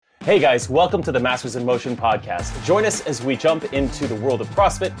Hey guys, welcome to the Masters in Motion podcast. Join us as we jump into the world of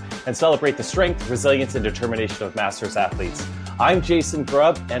CrossFit and celebrate the strength, resilience, and determination of Masters athletes. I'm Jason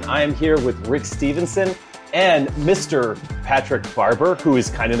Grubb, and I am here with Rick Stevenson and Mr. Patrick Barber, who is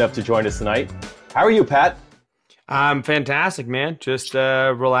kind enough to join us tonight. How are you, Pat? I'm fantastic, man. Just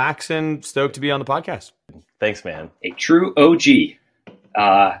relaxing, stoked to be on the podcast. Thanks, man. A true OG.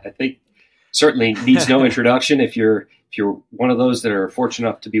 I think certainly needs no introduction. If you're one of those that are fortunate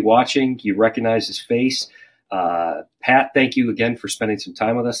enough to be watching, you recognize his face. Pat, thank you again for spending some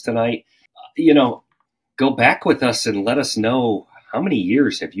time with us tonight. Go back with us and let us know, how many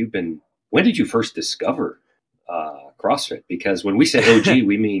years have you been, when did you first discover CrossFit? Because when we say OG,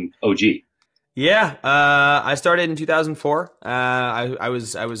 we mean OG. Yeah, I started in 2004. I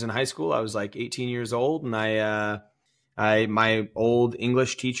was in high school. I was like 18 years old, and my old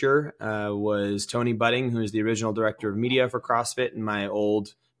English teacher was Tony Budding, who's the original director of media for CrossFit, and my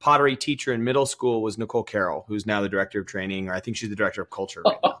old pottery teacher in middle school was Nicole Carroll, who's now the director of training, or I think she's the director of culture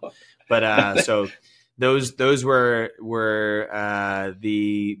right now. But so those were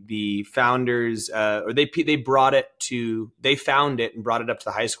the founders, or they found it and brought it up to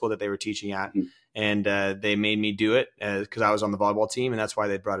the high school that they were teaching at, and they made me do it because I was on the volleyball team, and that's why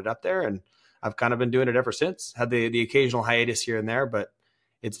they brought it up there. And I've kind of been doing it ever since. Had the occasional hiatus here and there, but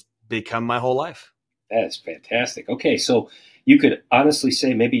it's become my whole life. That is fantastic. Okay, so you could honestly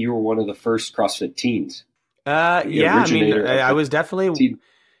say maybe you were one of the first CrossFit teens. Yeah, I mean, I was definitely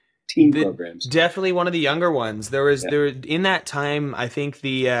teen programs. Definitely one of the younger ones. There in that time, I think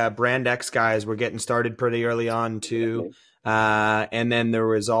the Brand X guys were getting started pretty early on too. And then there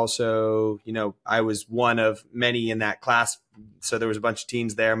was also, I was one of many in that class. So there was a bunch of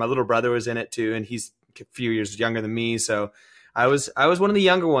teens there. My little brother was in it too, and he's a few years younger than me. So I was one of the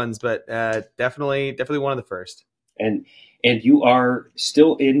younger ones, but definitely one of the first. And you are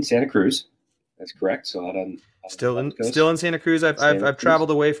still in Santa Cruz. That's correct. So still in Santa Cruz. I've traveled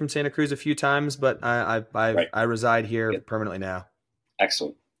away from Santa Cruz a few times, but I reside here permanently now.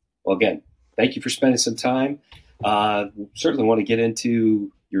 Excellent. Well, again, thank you for spending some time. Certainly want to get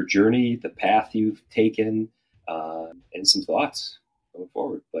into your journey, the path you've taken, and some thoughts going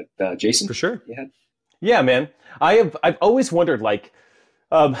forward. But Jason, for sure, yeah, man. I've always wondered,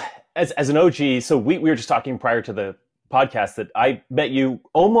 as an OG. So we were just talking prior to the podcast that I met you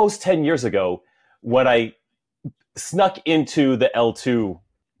almost 10 years ago when I snuck into the L2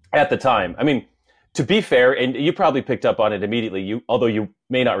 at the time. I mean, to be fair, and you probably picked up on it immediately, although you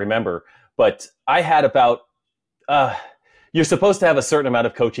may not remember, but I had about you're supposed to have a certain amount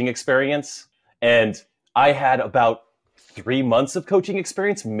of coaching experience, and I had about 3 months of coaching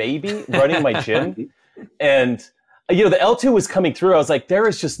experience, maybe, running my gym. And, the L2 was coming through. I was like, there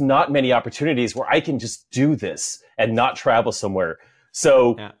is just not many opportunities where I can just do this and not travel somewhere.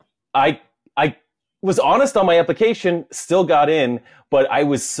 So I was honest on my application, still got in, but I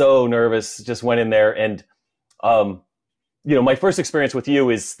was so nervous, just went in there. And, my first experience with you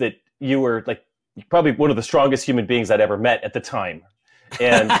is that you were probably one of the strongest human beings I'd ever met at the time.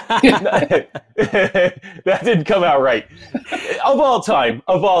 And that didn't come out right. Of all time.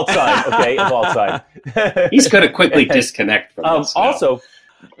 Okay. Of all time. He's going to quickly disconnect from this now. Also,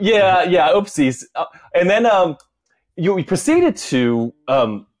 yeah. Oopsies. And then you proceeded to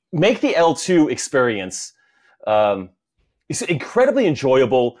make the L2 experience it's incredibly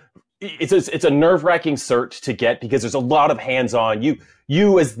enjoyable. It's a nerve-wracking cert to get because there's a lot of hands-on.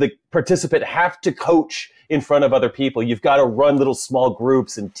 You as the participant have to coach in front of other people. You've got to run little small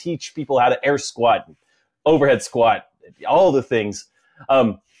groups and teach people how to air squat, overhead squat, all the things.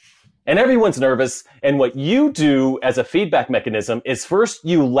 And everyone's nervous. And what you do as a feedback mechanism is first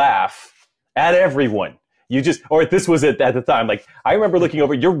you laugh at everyone. This was it at the time. I remember looking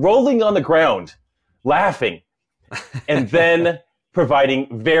over, you're rolling on the ground, laughing, and then providing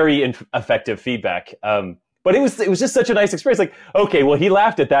very effective feedback. But it was just such a nice experience. Okay, well, he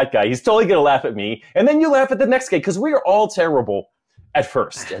laughed at that guy. He's totally going to laugh at me. And then you laugh at the next guy because we are all terrible at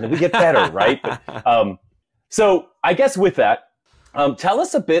first. And then we get better, right? But, so I guess with that, tell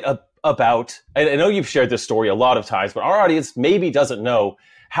us a bit about, and I know you've shared this story a lot of times, but our audience maybe doesn't know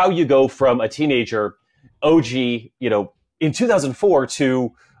how you go from a teenager OG, in 2004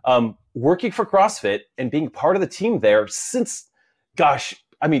 to working for CrossFit and being part of the team there since,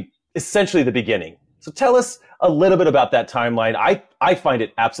 essentially the beginning. So tell us a little bit about that timeline. I find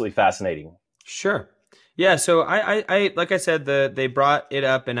it absolutely fascinating. Sure. Yeah, so I like I said, they brought it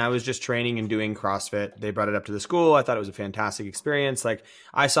up, and I was just training and doing CrossFit. They brought it up to the school. I thought it was a fantastic experience. Like,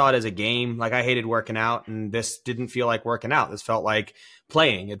 I saw it as a game. Like, I hated working out, and this didn't feel like working out. This felt like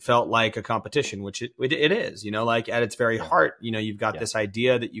playing. It felt like a competition, which it is. Like, at its very heart, you've got this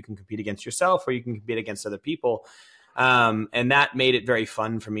idea that you can compete against yourself or you can compete against other people. And that made it very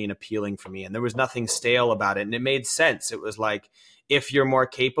fun for me and appealing for me. And there was nothing stale about it, and it made sense. It was like, if you're more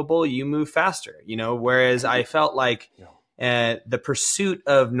capable, you move faster, whereas I felt like the pursuit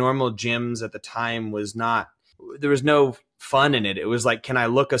of normal gyms at the time there was no fun in it. It was like, can I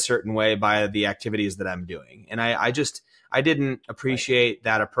look a certain way by the activities that I'm doing? And I didn't appreciate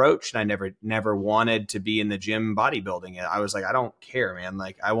that approach. And I never wanted to be in the gym bodybuilding. I was like, I don't care, man.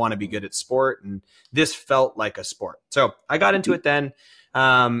 Like, I want to be good at sport. And this felt like a sport. So I got into it then.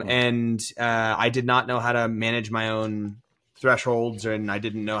 And I did not know how to manage my own thresholds, and I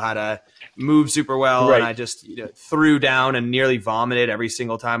didn't know how to move super well. Right. And I just threw down and nearly vomited every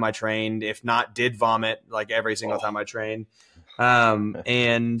single time I trained, if not did vomit like every single time I trained.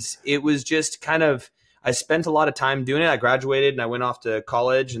 And it was just kind of, I spent a lot of time doing it. I graduated and I went off to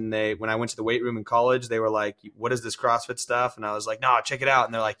college, and when I went to the weight room in college, they were like, what is this CrossFit stuff? And I was like, no, check it out.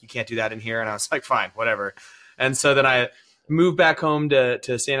 And they're like, you can't do that in here. And I was like, fine, whatever. And so then I moved back home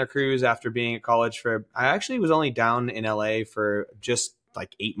to Santa Cruz after being at college I actually was only down in LA for just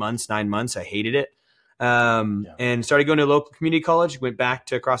like 9 months. I hated it. And started going to a local community college, went back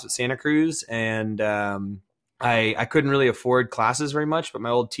to CrossFit Santa Cruz, and I couldn't really afford classes very much, but my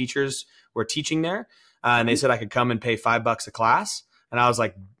old teachers were teaching there, and they said I could come and pay $5 a class. And I was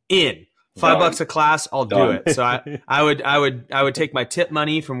like, $5 a class, I'll do it. So I would take my tip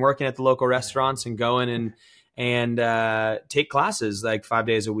money from working at the local restaurants and go in and take classes like 5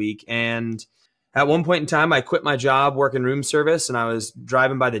 days a week. And at one point in time, I quit my job working room service, and I was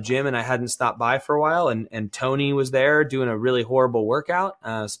driving by the gym, and I hadn't stopped by for a while. And Tony was there doing a really horrible workout.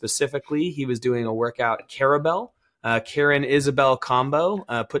 Specifically, he was doing a workout Carabell, Karen Isabel combo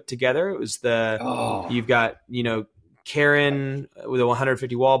put together. It was you've got, Karen with a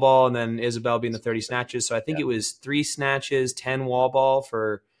 150 wall ball, and then Isabel being the 30 snatches. So I think it was 3 snatches, 10 wall ball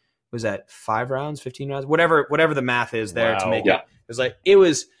for, was that 5 rounds, 15 rounds, whatever the math is there to make it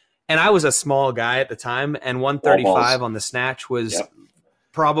was, and I was a small guy at the time, and 135 on the snatch was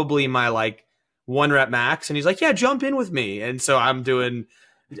probably my like 1 rep max. And he's like, yeah, jump in with me. And so I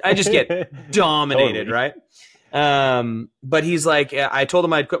just get dominated. Totally. Right. But he's like, I told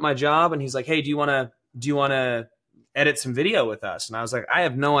him I'd quit my job, and he's like, hey, do you want to edit some video with us? And I was like, I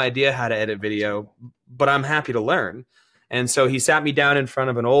have no idea how to edit video, but I'm happy to learn. And so he sat me down in front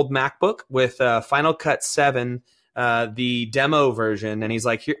of an old MacBook with Final Cut 7, the demo version. And he's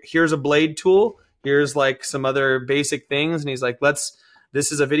like, here's a blade tool. Here's like some other basic things. And he's like, this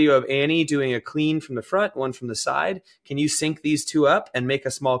is a video of Annie doing a clean from the front, one from the side. Can you sync these 2 up and make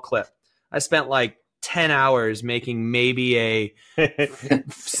a small clip? I spent like 10 hours making maybe a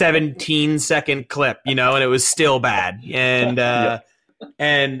 17-second clip, and it was still bad. And,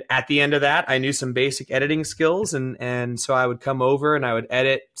 and at the end of that, I knew some basic editing skills. And so I would come over and I would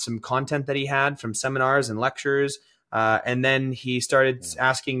edit some content that he had from seminars and lectures. And then he started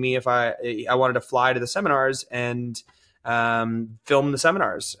asking me if I wanted to fly to the seminars and film the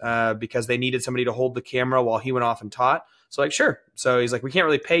seminars because they needed somebody to hold the camera while he went off and taught. So like, sure. So he's like, we can't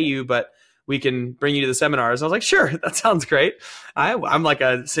really pay you, but we can bring you to the seminars. I was like, sure, that sounds great. I'm like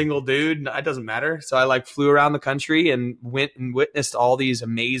a single dude. It doesn't matter. So I like flew around the country and went and witnessed all these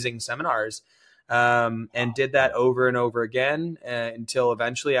amazing seminars and did that over and over again until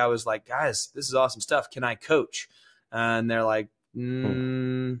eventually I was like, guys, this is awesome stuff. Can I coach? And they're like,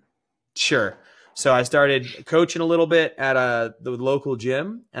 sure. So I started coaching a little bit at the local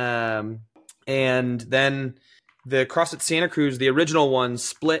gym. And then the CrossFit Santa Cruz, the original one,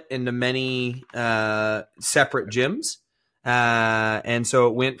 split into many separate gyms. And so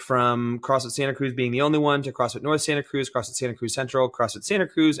it went from CrossFit Santa Cruz being the only one to CrossFit North Santa Cruz, CrossFit Santa Cruz Central, CrossFit Santa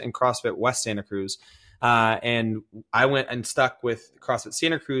Cruz, and CrossFit West Santa Cruz. And I went and stuck with CrossFit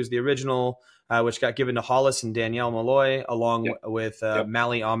Santa Cruz, the original, which got given to Hollis and Danielle Malloy, along with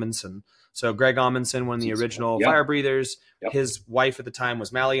Mally Amundsen. So Greg Amundsen, one of the original fire breathers, his wife at the time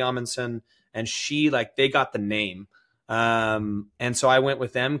was Mally Amundsen. And they got the name. And so I went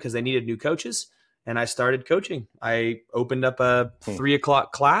with them because they needed new coaches. And I started coaching. I opened up a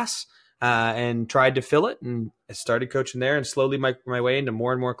 3:00 class and tried to fill it. And I started coaching there and slowly my way into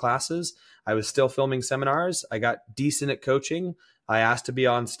more and more classes. I was still filming seminars. I got decent at coaching. I asked to be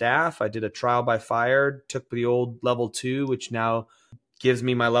on staff. I did a trial by fire, took the old level 2, which now gives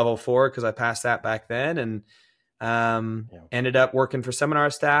me my level 4 because I passed that back then. And Ended up working for seminar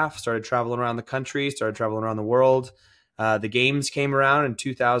staff, started traveling around the country, started traveling around the world. The games came around in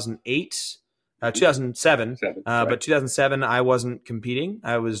 2007. Right. But 2007, I wasn't competing.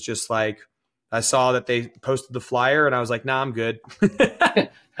 I was just like, I saw that they posted the flyer and I was like, nah, I'm good.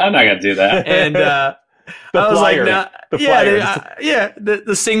 I'm not going to do that. And I was flyer, like, nah,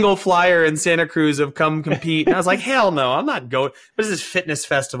 the single flyer in Santa Cruz of come compete. And I was like, hell no, I'm not going. What is this fitness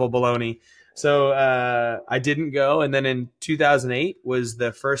festival baloney? So I didn't go. And then in 2008 was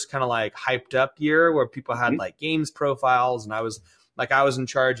the first kind of like hyped up year where people had like games profiles. And I was in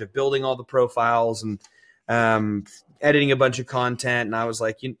charge of building all the profiles and editing a bunch of content. And I was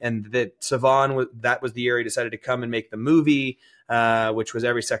like, and that Savon, that was the year he decided to come and make the movie, which was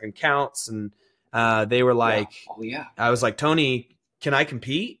Every Second Counts. And they were like, I was like, Tony, can I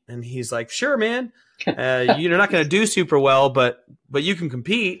compete? And he's like, sure, man. You're not going to do super well, but you can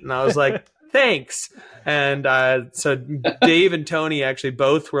compete. And I was like, thanks. And so Dave and Tony actually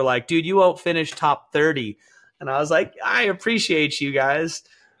both were like, dude, you won't finish top 30. And I was like, I appreciate you guys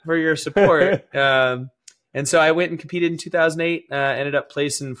for your support. And so I went and competed in 2008, ended up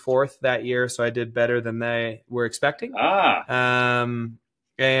placing 4th that year. So I did better than they were expecting. And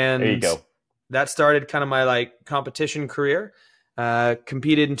there you go. That started kind of my like competition career.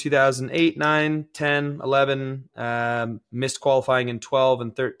 Competed in 2008, 9, 10, 11, missed qualifying in 12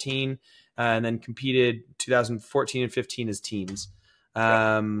 and 13, and then competed 2014 and 15 as teams.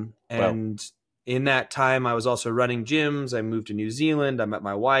 And in that time, I was also running gyms. I moved to New Zealand. I met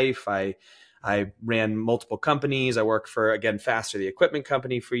my wife. I ran multiple companies. I worked for, again, Faster, the equipment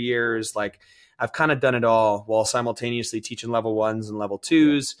company for years. Like I've kind of done it all while simultaneously teaching level 1s and level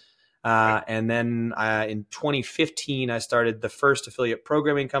 2s. And then in 2015, I started the first affiliate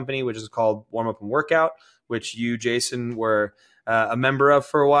programming company, which is called Warm Up and Workout, which you, Jason, were a member of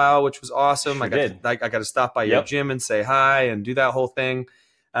for a while, which was awesome. Sure I got to stop by your gym and say hi and do that whole thing.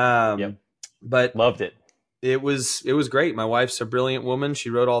 But loved it. It was great. My wife's a brilliant woman. She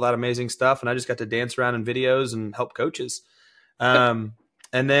wrote all that amazing stuff, and I just got to dance around in videos and help coaches. And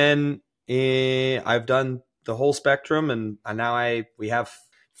then I've done the whole spectrum, and now we have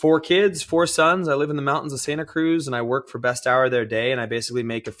 4 kids, 4 sons. I live in the mountains of Santa Cruz, and I work for best hour of their day, and I basically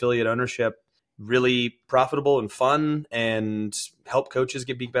make affiliate ownership really profitable and fun and help coaches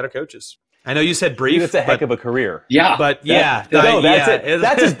be better coaches. I know you said brief. That's a heck of a career. Yeah. But that's it.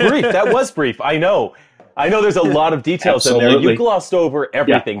 That's just brief. That was brief. I know there's a lot of details in there. You glossed over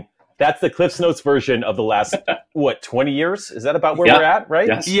everything. Yeah. That's the Cliff's Notes version of the last, 20 years? Is that about where we're at, right?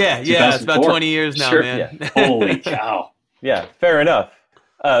 Yes. Yeah. It's about 20 years now, man. Yeah. Holy cow. Yeah, fair enough.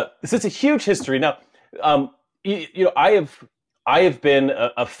 So it's a huge history. Now, I have been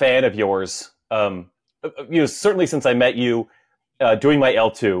a fan of yours, certainly since I met you doing my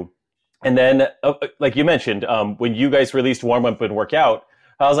L2. And then, like you mentioned, when you guys released Warm Up and Workout,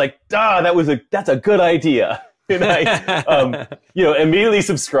 I was like, that's a good idea. And I, immediately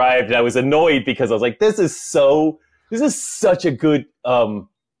subscribed. And I was annoyed because I was like, this is such a good,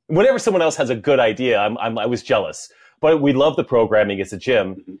 whenever someone else has a good idea, I was jealous. But we love the programming as a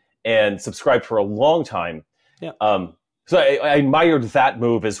gym and subscribed for a long time. Yeah. So I admired that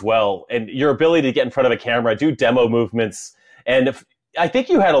move as well. And your ability to get in front of a camera, do demo movements. And I think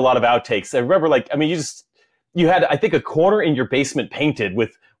you had a lot of outtakes. I remember you had, I think, a corner in your basement painted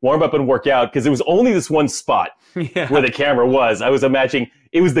with Warm Up and Workout because it was only this one spot where the camera was. I was imagining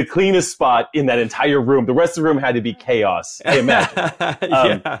it was the cleanest spot in that entire room. The rest of the room had to be chaos, I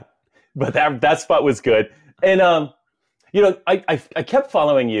imagine. But that spot was good. And, I kept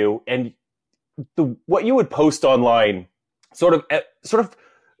following you, and what you would post online sort of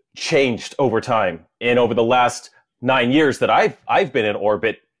changed over time. And over the last 9 years that I've been in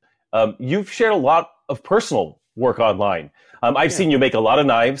orbit, you've shared a lot of personal work online. I've seen you make a lot of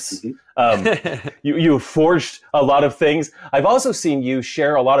knives. You forged a lot of things. I've also seen you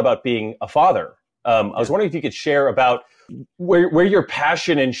share a lot about being a father. I was wondering if you could share about where your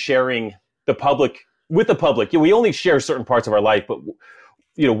passion in sharing with the public. We only share certain parts of our life, but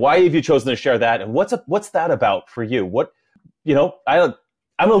why have you chosen to share that? And what's that about for you? I'm going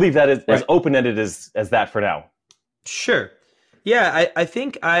to leave that as open-ended as that for now. Sure. Yeah, I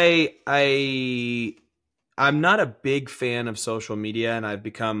think I'm not a big fan of social media, and I've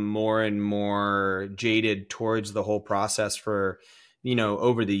become more and more jaded towards the whole process for,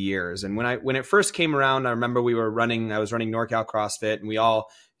 over the years. And when it first came around, I remember I was running NorCal CrossFit, and we all,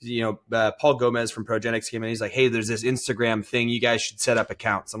 Paul Gomez from Progenics came in. He's like, hey, there's this Instagram thing. You guys should set up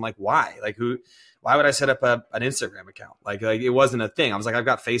accounts. I'm like, why? Like, why would I set up an Instagram account? Like it wasn't a thing. I was like, I've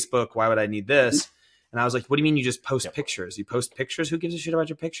got Facebook. Why would I need this? And I was like, what do you mean you just post pictures? You post pictures? Who gives a shit about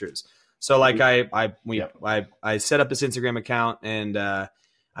your pictures? So like Yep. I set up this Instagram account and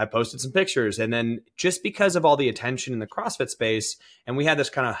I posted some pictures, and then just because of all the attention in the CrossFit space, and we had this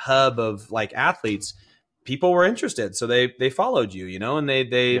kind of hub of like athletes, people were interested. So they followed you, you know, and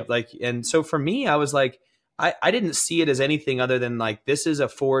they Yep. like, and so for me, I was like, I didn't see it as anything other than like, this is a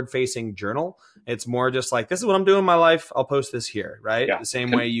forward facing journal. It's more just like, this is what I'm doing in my life. I'll post this here. Right. Yeah. The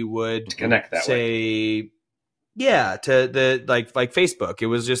same way you would To connect that way. say, yeah, to the like Facebook. It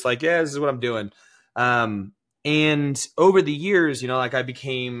was just like, yeah, this is what I'm doing. And over the years, you know, like I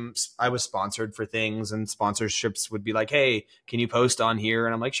was sponsored for things, and sponsorships would be like, hey, can you post on here?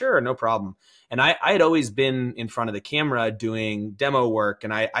 And I'm like, sure, no problem. And I had always been in front of the camera doing demo work,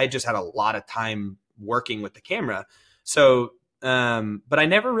 and I just had a lot of time working with the camera. So, but I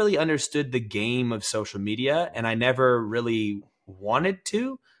never really understood the game of social media, and I never really wanted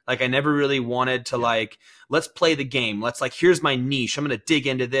to. Like, I never really wanted to like, let's play the game. Let's like, here's my niche. I'm going to dig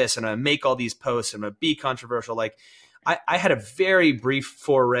into this and I'm going to make all these posts. I'm going to be controversial. Like I had a very brief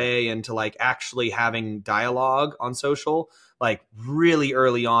foray into like actually having dialogue on social, like really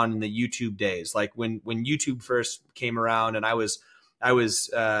early on in the YouTube days. Like when YouTube first came around, and I was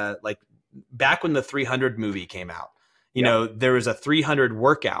like back when the 300 movie came out, you know, there was a 300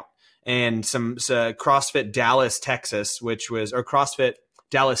 workout and some CrossFit Dallas, Texas, or CrossFit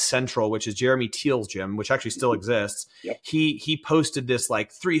Dallas Central, which is Jeremy Teal's gym, which actually still exists. Yep. He posted this like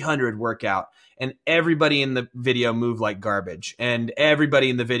 300 workout, and everybody in the video moved like garbage, and everybody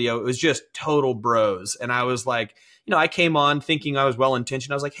in the video, it was just total bros. And I was like, you know, I came on thinking I was well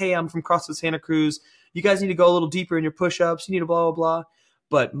intentioned. I was like, hey, I'm from CrossFit Santa Cruz. You guys need to go a little deeper in your push-ups. You need to blah, blah, blah.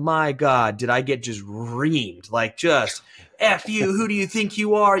 But my God, did I get just reamed, like just F you. Who do you think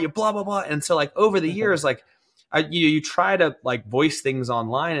you are? You blah, blah, blah. And so like over the years, like, you try to like voice things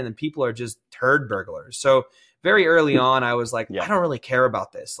online, and then people are just turd burglars. So very early on, I was like, I don't really care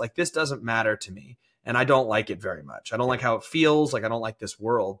about this. Like, this doesn't matter to me, and I don't like it very much. I don't like how it feels. Like, I don't like this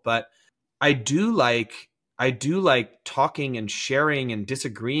world, but I do like talking and sharing and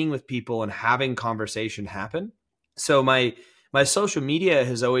disagreeing with people and having conversation happen. So my social media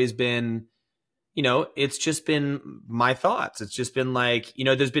has always been, you know, it's just been my thoughts. It's just been like, you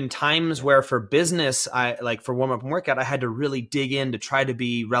know, there's been times where for business, I like for warm up and workout, I had to really dig in to try to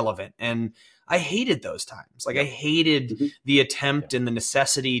be relevant. And I hated those times. Like I hated the attempt and the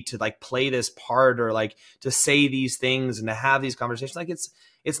necessity to like play this part or like to say these things and to have these conversations. Like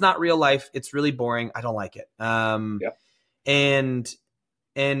it's not real life. It's really boring. I don't like it. And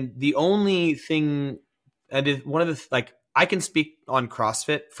the only thing, and one of the, like, I can speak on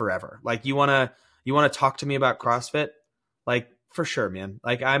CrossFit forever. Like you want to talk to me about CrossFit? Like for sure, man.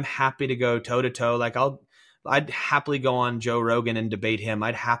 Like I'm happy to go toe to toe. Like I'd happily go on Joe Rogan and debate him.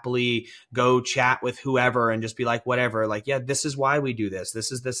 I'd happily go chat with whoever and just be like, whatever. Like, yeah, this is why we do this.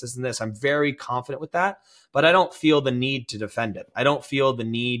 This is this, and this. I'm very confident with that, but I don't feel the need to defend it. I don't feel the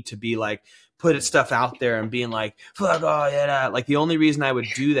need to be like, put stuff out there and being like, fuck, oh yeah. Like the only reason I would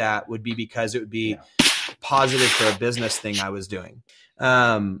do that would be because it would be positive for a business thing I was doing.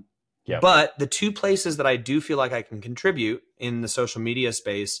 But the two places that I do feel like I can contribute in the social media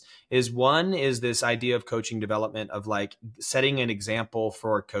space is one is this idea of coaching development, of like setting an example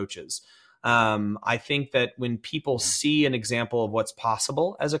for coaches. I think that when people see an example of what's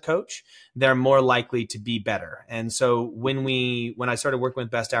possible as a coach, they're more likely to be better. And so when I started working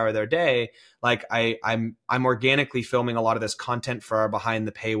with Best Hour of Their Day, like I'm organically filming a lot of this content for our behind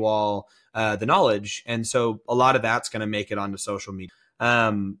the paywall, the knowledge. And so a lot of that's going to make it onto social media.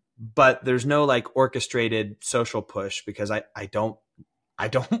 But there's no like orchestrated social push because I don't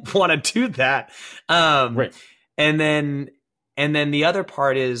want to do that. Right. And then the other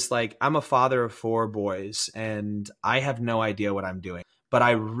part is like, I'm a father of 4 boys and I have no idea what I'm doing, but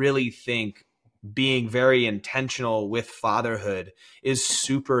I really think being very intentional with fatherhood is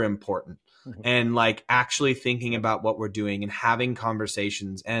super important. And like actually thinking about what we're doing and having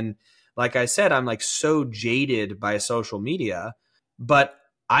conversations. And like I said, I'm like so jaded by social media, but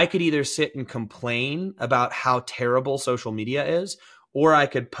I could either sit and complain about how terrible social media is, or I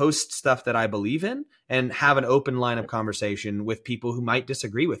could post stuff that I believe in and have an open line of conversation with people who might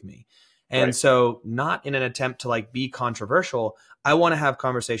disagree with me. And so not in an attempt to like be controversial, I want to have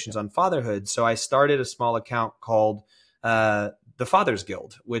conversations on fatherhood. So I started a small account called the Fathers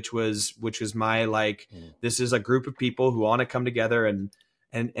Guild, which was my like, this is a group of people who want to come together and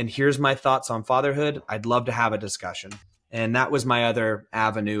here's my thoughts on fatherhood. I'd love to have a discussion. And that was my other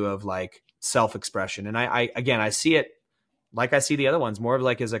avenue of like self-expression. And I see it like I see the other ones more of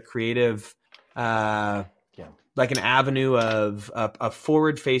like as a creative, like an avenue of a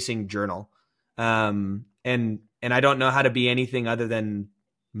forward-facing journal. And I don't know how to be anything other than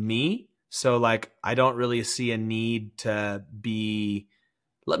me. So like, I don't really see a need to be,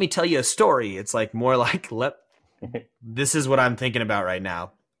 let me tell you a story. It's like more like, this is what I'm thinking about right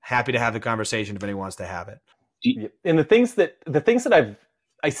now. Happy to have the conversation if anyone wants to have it. And the things that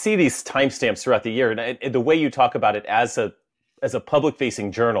I see these timestamps throughout the year, and the way you talk about it as a public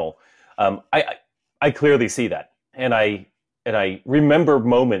facing journal, I clearly see that, and I remember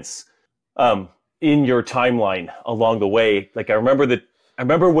moments in your timeline along the way. Like I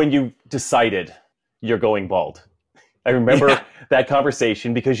remember when you decided you're going bald. I remember that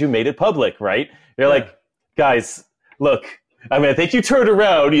conversation because you made it public, right? You're like, guys, look. I mean, I think you turned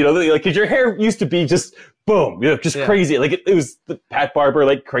around, you know, like, cause your hair used to be just boom, you know, just crazy. Like it was the Pat Barber,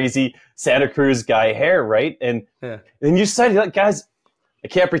 like crazy Santa Cruz guy hair, right? And then you decided, like, guys, I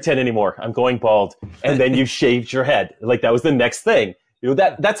can't pretend anymore. I'm going bald. And then you shaved your head. Like that was the next thing. You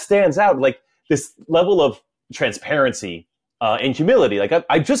know, that stands out. Like this level of transparency and humility. Like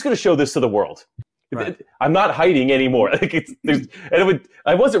I'm just going to show this to the world. Right. I'm not hiding anymore. Like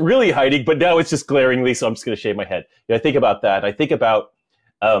I wasn't really hiding, but now it's just glaringly. So I'm just going to shave my head. You know, I think about that. I think about,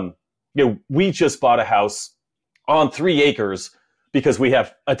 you know, we just bought a house on 3 acres because we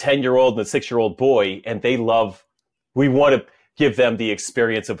have a 10-year-old and a 6-year-old boy, and we want to give them the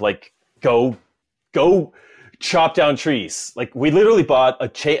experience of like, go chop down trees. Like we literally bought a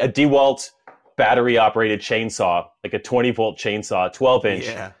DeWalt battery operated chainsaw, like a 20-volt chainsaw, 12-inch.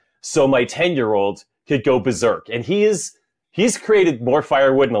 Yeah. So my 10-year-old could go berserk. And he's created more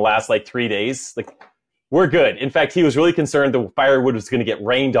firewood in the last like 3 days. Like we're good. In fact, he was really concerned the firewood was going to get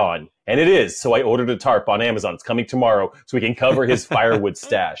rained on. And it is. So I ordered a tarp on Amazon. It's coming tomorrow so we can cover his firewood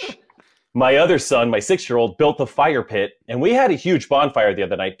stash. My other son, my 6-year-old, built a fire pit. And we had a huge bonfire the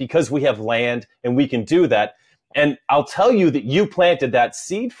other night because we have land and we can do that. And I'll tell you that you planted that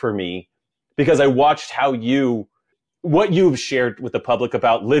seed for me because I watched what you've shared with the public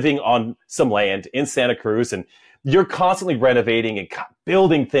about living on some land in Santa Cruz, and you're constantly renovating and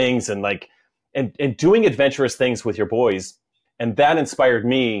building things and and doing adventurous things with your boys. And that inspired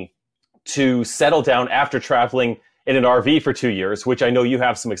me to settle down after traveling in an RV for 2 years, which I know you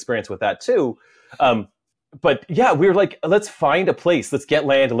have some experience with that too. But yeah, we were like, let's find a place, let's get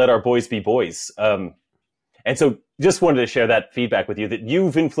land and let our boys be boys. And so just wanted to share that feedback with you, that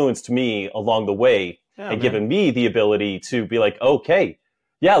you've influenced me along the way and given me the ability to be like, okay,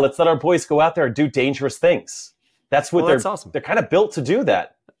 yeah, let's let our boys go out there and do dangerous things. That's what that's awesome. They're kind of built to do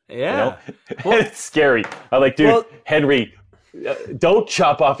that. Yeah. You know? Well, it's scary. I'm like, dude, Henry, don't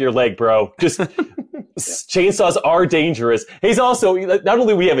chop off your leg, bro. Just chainsaws are dangerous. He's also, not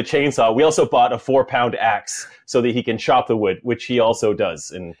only we have a chainsaw, we also bought a 4-pound axe so that he can chop the wood, which he also does.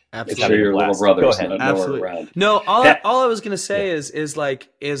 And absolutely. Sure your little brother's not nowhere around. No, all I was going to say is like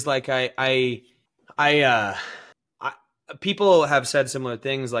people have said similar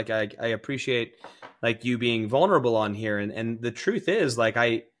things. Like I appreciate like you being vulnerable on here. And the truth is like,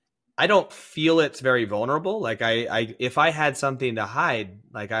 I don't feel it's very vulnerable. Like if I had something to hide,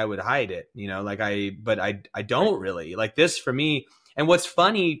 like I would hide it, you know, but I don't really like this for me. And what's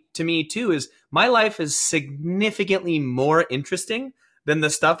funny to me too, is my life is significantly more interesting than the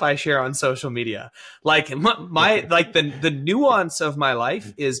stuff I share on social media. Like my like the nuance of my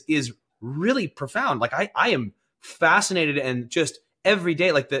life is really profound. Like I am fascinated, and just every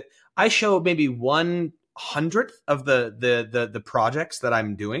day, like I show maybe 1/100th of the projects that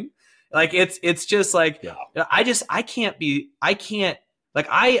I'm doing. Like it's just like,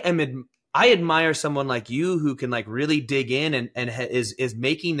 I admire someone like you who can like really dig in and is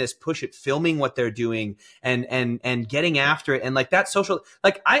making this push at filming what they're doing and getting after it. And like that social,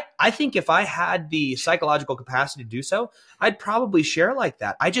 like I think if I had the psychological capacity to do so, I'd probably share like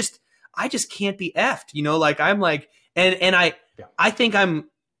that. I just can't be effed, you know, like I'm like, and I think I'm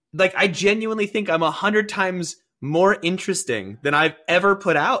like, I genuinely think I'm 100 times more interesting than I've ever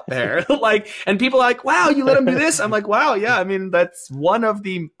put out there. Like, and people are like, wow, you let him do this. I'm like, wow. Yeah. I mean, that's one of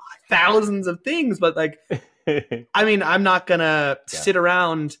the thousands of things, but like, I mean, I'm not gonna sit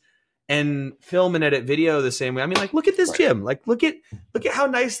around and film and edit video the same way. I mean, like, look at this gym. Like, look at how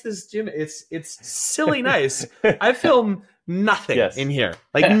nice this gym is. It's silly nice. I film nothing in here,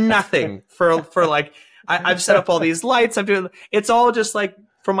 like nothing for like, I've set up all these lights. It's all just like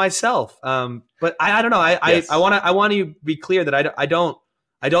for myself. But I don't know. I want to be clear that I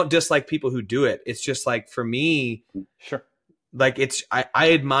don't dislike people who do it. It's just like, for me, sure. Like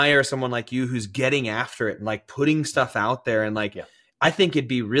I admire someone like you who's getting after it and like putting stuff out there. And like, I think it'd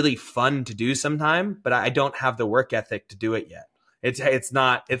be really fun to do sometime, but I don't have the work ethic to do it yet. It's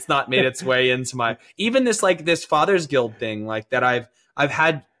not made its way into my, even this Father's Guild thing, like that I've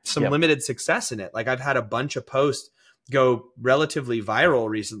had some limited success in it. Like I've had a bunch of posts go relatively viral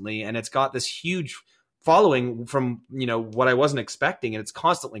recently, and it's got this huge following from, what I wasn't expecting, and it's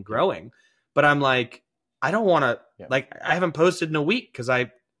constantly growing. But I'm like, I don't want to, I haven't posted in a week because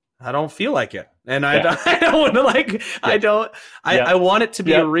I don't feel like it. And I don't want to I want it to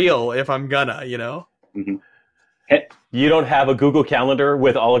be real if I'm gonna, Mm-hmm. You don't have a Google Calendar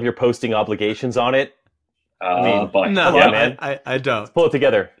with all of your posting obligations on it? No, man. I don't. Let's pull it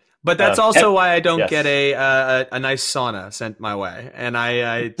together. But that's also why I don't get a nice sauna sent my way. And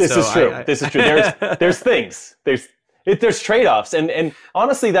this is true. This is true. There's things. There's trade-offs. And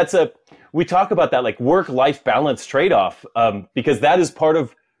honestly, we talk about that like work-life balance trade-off, because that is part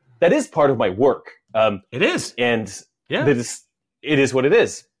of my work. It is. And it is what it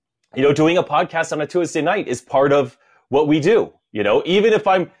is. Doing a podcast on a Tuesday night is part of what we do. Even if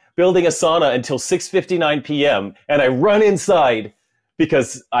I'm building a sauna until 6:59 p.m. and I run inside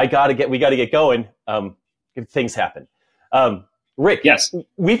because we got to get going, things happen. Rick, yes,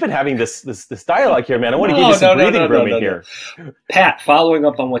 we've been having this dialogue here, man. I want to give you some breathing room in here. Pat, following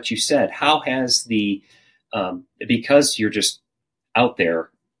up on what you said, how has because you're just out there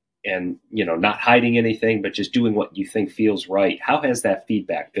and, not hiding anything, but just doing what you think feels right, how has that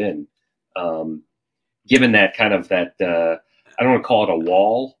feedback been? Given that kind of I don't want to call it a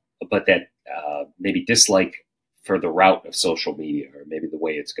wall, but that maybe dislike for the route of social media, or maybe the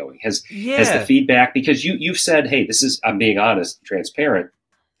way it's going, has the feedback, because you've said, hey, I'm being honest and transparent,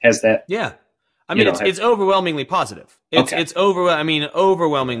 has that? Yeah. I mean, it's overwhelmingly positive. It's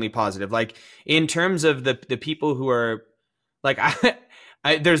overwhelmingly positive. Like, in terms of the people who are like,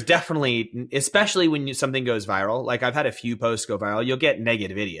 there's definitely, especially when something goes viral, like I've had a few posts go viral, you'll get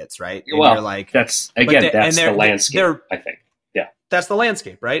negative idiots, right? And well, you're like, that's the landscape, I think. Yeah. That's the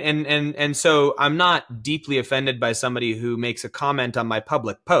landscape, right? And so I'm not deeply offended by somebody who makes a comment on my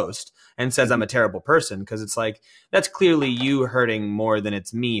public post and says I'm a terrible person, because it's like, that's clearly you hurting more than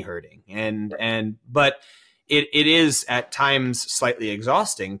it's me hurting. But it is at times slightly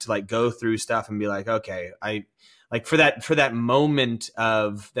exhausting to like go through stuff and be like, okay, for that moment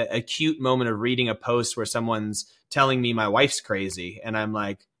of the acute moment of reading a post where someone's telling me my wife's crazy, and I'm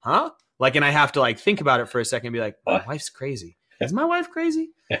like, huh? Like, and I have to like think about it for a second and be like, my wife's crazy. Is my wife crazy?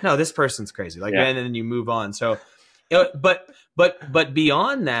 No, this person's crazy. Like, and then you move on. So, but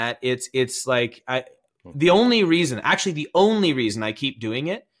beyond that, it's like the only reason I keep doing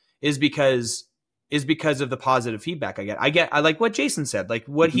it is because of the positive feedback I get. I like what Jason said, like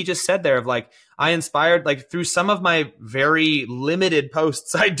what he just said there of like, I inspired, like through some of my very limited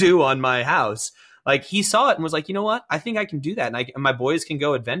posts I do on my house, like he saw it and was like, you know what? I think I can do that. And my boys can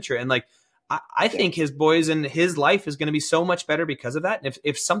go adventure. And like, I think his boys and his life is going to be so much better because of that. And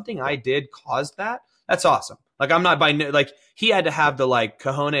if something I did caused that, that's awesome. Like, I'm not like, he had to have the like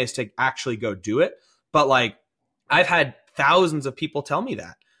cojones to actually go do it. But like, I've had thousands of people tell me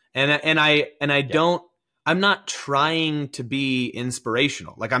that. I'm not trying to be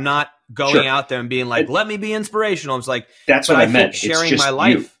inspirational. Like, I'm not going out there and being like, let me be inspirational. It's like, that's what I meant. Sharing my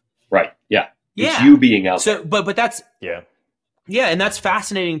life. You. Right. Yeah. It's you being out there. But that's, yeah. And that's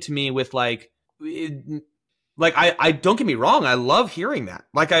fascinating to me with like, I don't get me wrong. I love hearing that.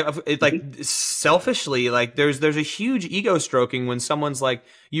 Like, selfishly, like there's a huge ego stroking when someone's like,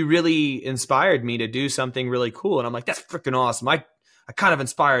 you really inspired me to do something really cool. And I'm like, that's freaking awesome. I kind of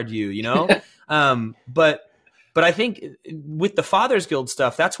inspired you, but I think with the Fathers Guild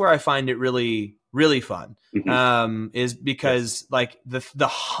stuff, that's where I find it really, really fun. Is because like the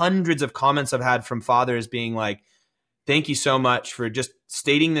hundreds of comments I've had from fathers being like, thank you so much for just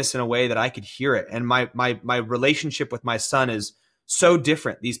stating this in a way that I could hear it. And my relationship with my son is so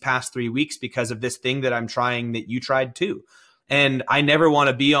different these past 3 weeks because of this thing that I'm trying that you tried too. And I never want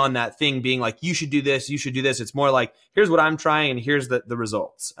to be on that thing being like, you should do this, you should do this. It's more like, here's what I'm trying and here's the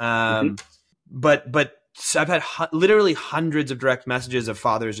results. But I've had literally hundreds of direct messages of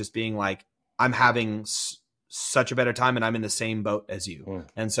fathers just being like, I'm having such a better time and I'm in the same boat as you.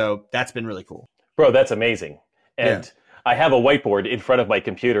 And so that's been really cool. Bro, that's amazing. And I have a whiteboard in front of my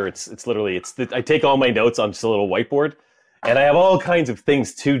computer. It's literally, I take all my notes on just a little whiteboard, and I have all kinds of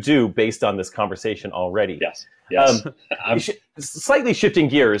things to do based on this conversation already. Yes. Slightly shifting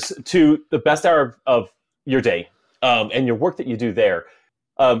gears to the best hour of your day and your work that you do there.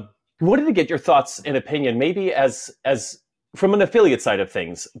 Wanted to get your thoughts and opinion, maybe as from an affiliate side of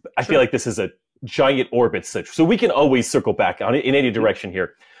things. I feel like this is a giant orbit, so we can always circle back on it in any direction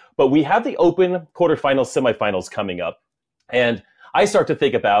here. But we have the open quarterfinals, semifinals coming up. And I start to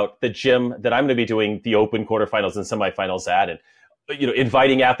think about the gym that I'm going to be doing the open quarterfinals and semifinals at, and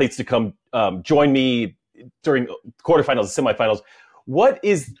inviting athletes to come join me during quarterfinals and semifinals. What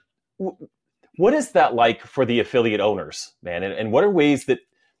What is that like for the affiliate owners, man? And what are ways that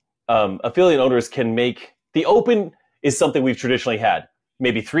affiliate owners can make the open is something we've traditionally had,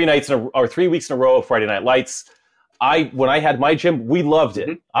 maybe 3 weeks in a row of Friday Night Lights. When I had my gym, we loved it.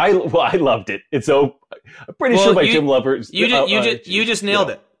 Mm-hmm. I loved it. And so I'm pretty sure my gym lovers. You just nailed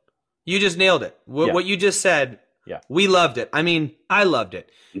it. You just nailed it. What you just said. Yeah. We loved it. I mean, I loved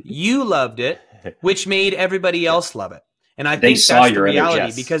it. You loved it, which made everybody else love it. And I think that's the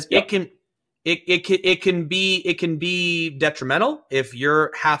reality because it can be detrimental if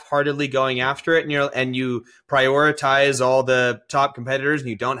you're half-heartedly going after it and you prioritize all the top competitors and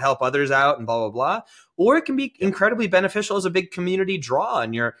you don't help others out and blah blah blah. Or it can be incredibly beneficial as a big community draw,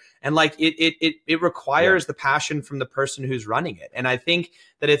 and it requires the passion from the person who's running it. And I think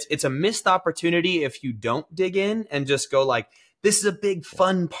that it's a missed opportunity if you don't dig in and just go like, this is a big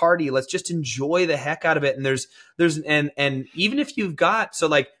fun party. Let's just enjoy the heck out of it. And even if you've got, so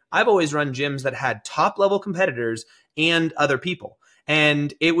like I've always run gyms that had top level competitors and other people.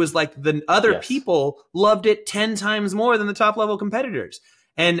 And it was like the other people loved it 10 times more than the top level competitors.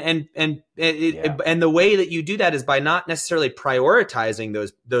 And the way that you do that is by not necessarily prioritizing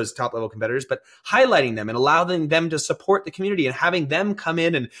those top level competitors, but highlighting them and allowing them to support the community and having them come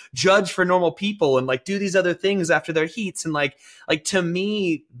in and judge for normal people and like do these other things after their heats. And like to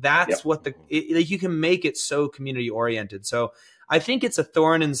me, that's what you can make it so community oriented. So I think it's a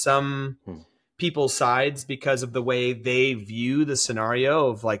thorn in some people's sides because of the way they view the scenario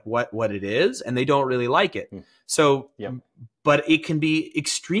of like what it is, and they don't really like it. So, but it can be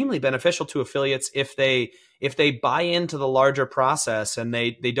extremely beneficial to affiliates if they buy into the larger process and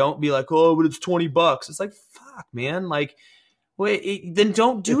they don't be like, oh, but it's $20. It's like, fuck, man. Like, wait, then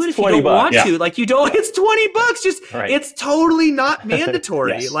don't do it if you don't want to. Like, you don't. It's $20. Just it's totally not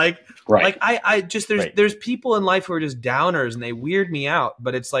mandatory. There's people in life who are just downers and they weird me out.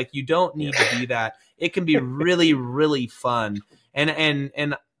 But it's like you don't need to be that. It can be really, really fun.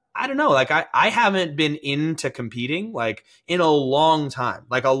 And I don't know, like I haven't been into competing like in a long time.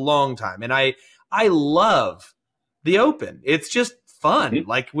 And I love the open. It's just fun. Mm-hmm.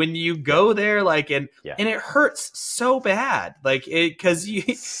 Like when you go there, like, and it hurts so bad. Like cause you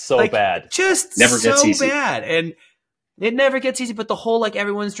bad. Just never gets easy. Bad. And it never gets easy, but the whole, like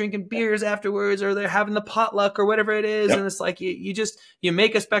everyone's drinking beers afterwards or they're having the potluck or whatever it is. And it's like, you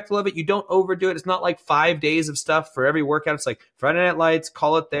make a spectacle of it. You don't overdo it. It's not like 5 days of stuff for every workout. It's like Friday Night Lights,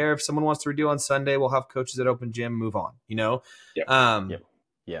 call it there. If someone wants to redo on Sunday, we'll have coaches at open gym, move on, you know?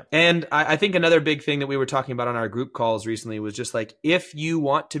 And I think another big thing that we were talking about on our group calls recently was just like, if you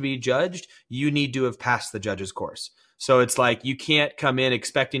want to be judged, you need to have passed the judge's course. So it's like you can't come in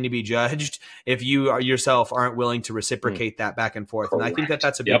expecting to be judged if you yourself aren't willing to reciprocate that back and forth. Correct. And I think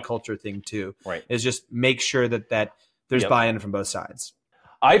that's a big culture thing too, is just make sure that there's buy-in from both sides.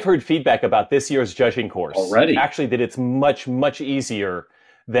 I've heard feedback about this year's judging course already. Actually, that it's much, much easier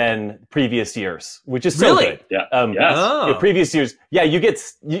than previous years, which is so good. Yeah. Previous years. Yeah. You get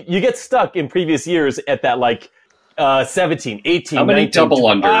stuck in previous years at that, like, 17, 18, how many 19, double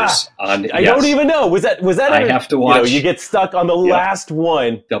unders I don't even know. Was that I have to watch. You get stuck on the last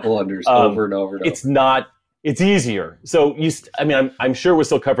one. Double unders over and over and over. It's easier. So I'm sure we're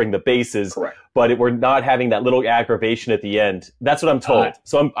still covering the bases, correct, but we're not having that little aggravation at the end. That's what I'm told.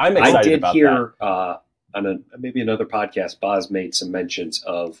 So I'm excited about that. I did hear on maybe another podcast, Boz made some mentions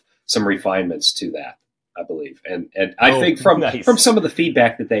of some refinements to that, I believe. And I think from some of the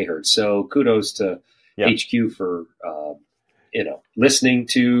feedback that they heard. So kudos to HQ for listening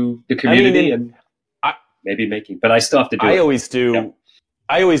to the community and maybe making, but I still have to do it. I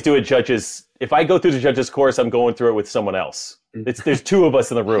always do a judges. If I go through the judges course, I'm going through it with someone else. There's 2 of us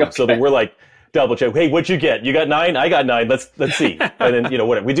in the room, so that we're like double check. Hey, what'd you get? You got 9? I got 9. Let's see. And then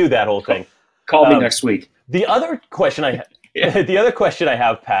whatever, we do that whole thing. Call me next week. The other question I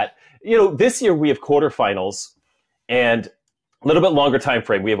have, Pat. This year we have quarterfinals and a little bit longer time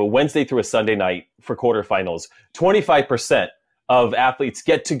frame. We have a Wednesday through a Sunday night for quarterfinals. 25% of athletes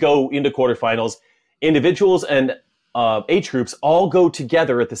get to go into quarterfinals. Individuals and age groups all go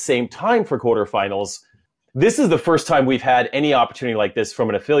together at the same time for quarterfinals. This is the first time we've had any opportunity like this from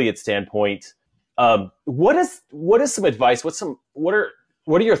an affiliate standpoint. What is some advice? What are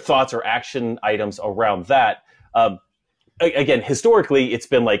your thoughts or action items around that? Again, historically, it's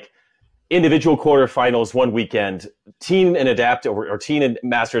been like individual quarterfinals one weekend, teen and adapt or teen and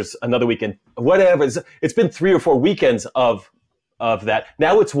masters another weekend, whatever. It's been 3 or 4 weekends of that.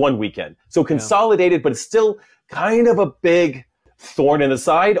 Now it's one weekend. So consolidated, but it's still kind of a big thorn in the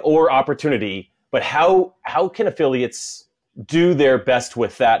side or opportunity. But how can affiliates do their best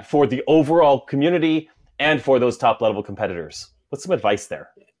with that for the overall community and for those top level competitors? What's some advice there?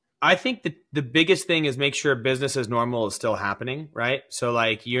 I think that the biggest thing is make sure business as normal is still happening, right? So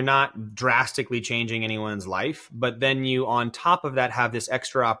like you're not drastically changing anyone's life, but then you on top of that have this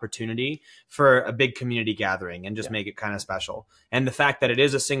extra opportunity for a big community gathering and just make it kind of special. And the fact that it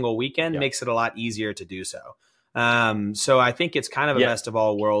is a single weekend makes it a lot easier to do so. So I think it's kind of a best of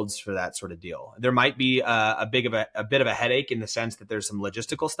all worlds for that sort of deal. There might be a bit of a headache in the sense that there's some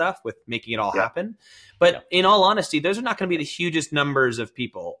logistical stuff with making it all happen. But in all honesty, those are not going to be the hugest numbers of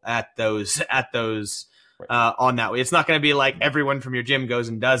people at those on that way. It's not going to be like everyone from your gym goes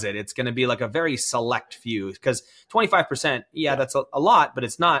and does it. It's going to be like a very select few, because 25%, that's a lot, but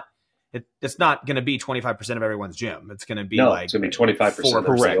it's not. It's not going to be 25% of everyone's gym. It's going to be it's going to be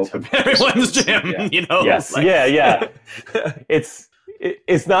 25% of everyone's gym. You know, yes,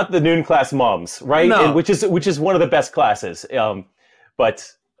 It's not the noon class moms, right? No. And which is one of the best classes.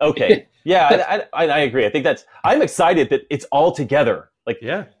 But okay, I agree. I think I'm excited that it's all together. Like,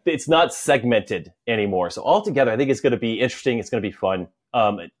 it's not segmented anymore. So all together, I think it's going to be interesting. It's going to be fun.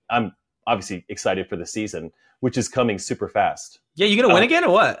 I'm obviously excited for the season, which is coming super fast. Yeah, you going to win again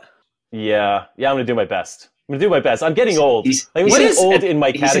or what? Yeah, I'm going to do my best. I'm getting old. I'm getting old in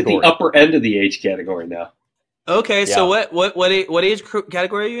my category. He's at the upper end of the age category now. Okay, so what age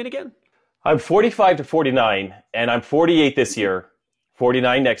category are you in again? I'm 45 to 49, and I'm 48 this year,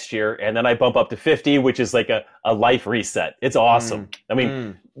 49 next year, and then I bump up to 50, which is like a life reset. It's awesome. I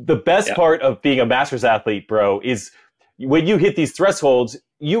mean, the best part of being a master's athlete, bro, is when you hit these thresholds,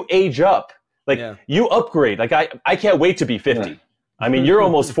 you age up. Like, you upgrade. Like, I can't wait to be 50. Yeah. I mean, you're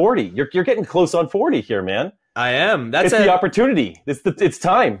almost 40. You're getting close on 40 here, man. I am. That's the opportunity. It's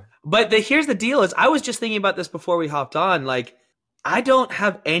time. But here's the deal: is I was just thinking about this before we hopped on. Like, I don't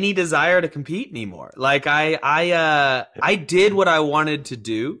have any desire to compete anymore. Like, I did what I wanted to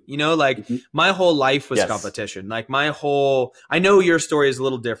do. You know, like my whole life was competition. Like I know your story is a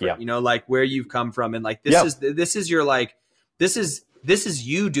little different. You know, like where you've come from, and like this is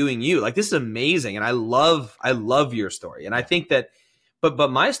you doing you. Like, this is amazing, and I love your story, and I think that.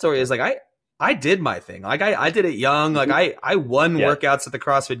 But my story is like I did my thing. Like I did it young. Like I won workouts at the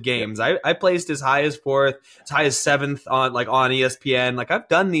CrossFit Games. I placed as high as 4th, as high as 7th on ESPN. Like, I've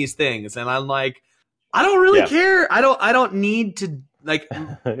done these things, and I'm like, I don't really care. I don't need to, like,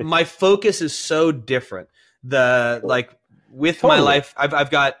 my focus is so different. With my life,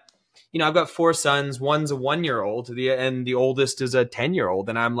 I've got 4 sons. One's a 1-year-old, and the oldest is a 10-year-old.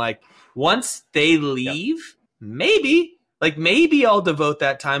 And I'm like, once they leave, maybe I'll devote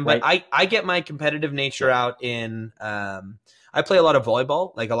that time, but I get my competitive nature out in, I play a lot of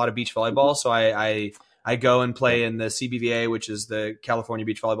volleyball, like a lot of beach volleyball. So I go and play in the CBVA, which is the California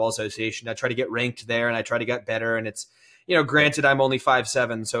Beach Volleyball Association. I try to get ranked there, and I try to get better. And it's, granted, I'm only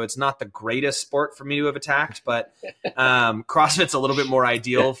 5'7", so it's not the greatest sport for me to have attacked, but CrossFit's a little bit more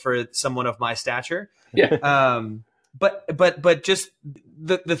ideal for someone of my stature. Yeah. But just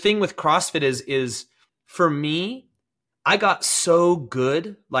the thing with CrossFit is for me, I got so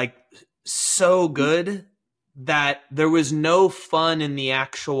good that there was no fun in the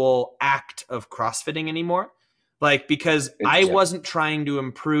actual act of CrossFitting anymore. Like, because I wasn't trying to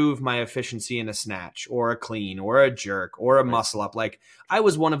improve my efficiency in a snatch or a clean or a jerk or a muscle up. Like, I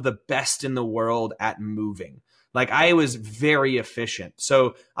was one of the best in the world at moving. Like, I was very efficient.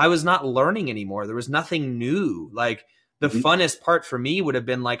 So I was not learning anymore. There was nothing new. Like, the funnest part for me would have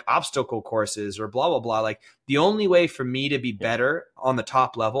been like obstacle courses or blah, blah, blah. Like, the only way for me to be better on the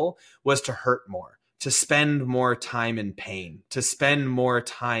top level was to hurt more, to spend more time in pain, to spend more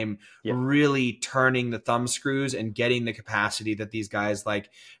time really turning the thumb screws and getting the capacity that these guys like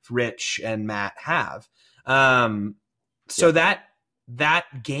Rich and Matt have. So that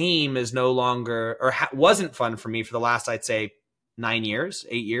game is no longer, or wasn't fun for me for the last, I'd say 8 years.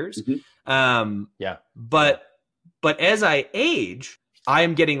 But as I age, I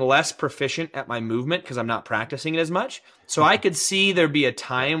am getting less proficient at my movement because I'm not practicing it as much. So I could see there'd be a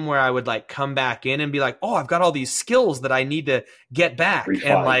time where I would like come back in and be like, oh, I've got all these skills that I need to get back.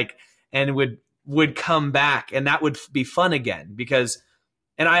 Refine. And would come back, and that would be fun again because,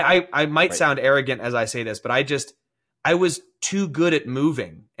 and I might sound arrogant as I say this, but I was too good at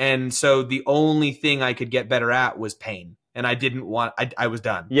moving. And so the only thing I could get better at was pain. And I didn't want, I was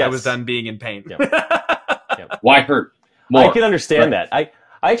done. Yes. I was done being in pain. Why hurt more? I can understand that.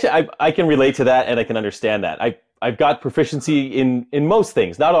 I can relate to that, and I can understand that. I've got proficiency in most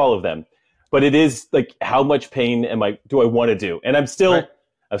things, not all of them, but it is like, how much pain do I want to do? And I'm still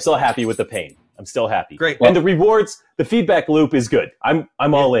happy with the pain. I'm still happy. Great. And the rewards, the feedback loop is good. I'm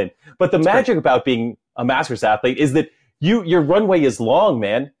all in. But the magic about being a master's athlete is that your runway is long,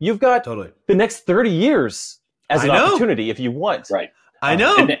 man. You've got the next 30 years as an opportunity if you want. Right. I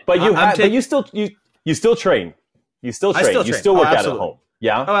know, but you still train. You still train. You still work out at home.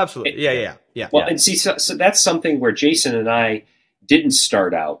 Yeah. Oh, absolutely. Yeah. Well, and see, so that's something where Jason and I didn't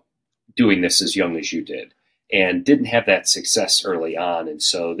start out doing this as young as you did, and didn't have that success early on. And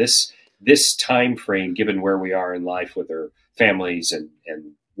so this time frame, given where we are in life with our families and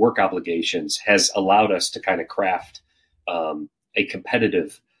work obligations, has allowed us to kind of craft a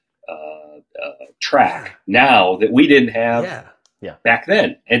competitive track now that we didn't have back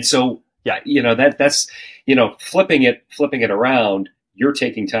then. And so, that's flipping it around. You're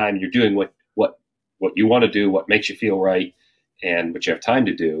taking time. You're doing what you want to do, what makes you feel right, and what you have time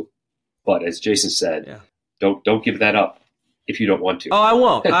to do. But as Jason said, don't give that up if you don't want to. Oh, I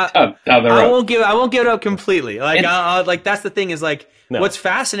won't. I won't give it up completely. Like that's the thing is like what's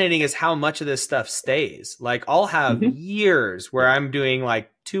fascinating is how much of this stuff stays. Like I'll have years where I'm doing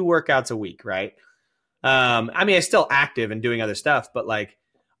like 2 workouts a week, right? I mean, I'm still active and doing other stuff, but like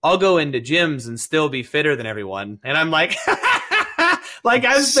I'll go into gyms and still be fitter than everyone, and I'm like. Like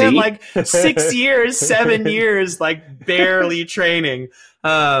I've spent like 6 years, 7 years, like barely training.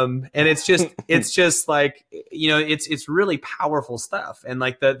 And it's just like, it's really powerful stuff. And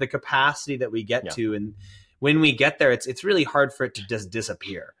like the capacity that we get to, and when we get there, it's really hard for it to just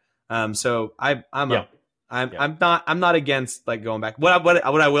disappear. So I'm not against like going back. What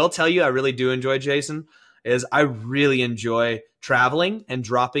I will tell you, I really do enjoy, Jason, is I really enjoy traveling and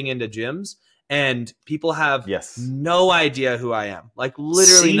dropping into gyms. And people have no idea who I am, like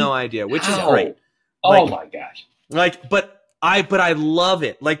literally no idea, which is great. Oh my gosh! Like, but I love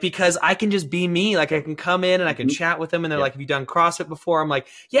it, like because I can just be me. Like I can come in and I can chat with them, and they're like, "Have you done CrossFit before?" I'm like,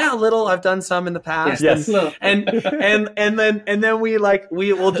 "Yeah, a little. I've done some in the past." Yes. And then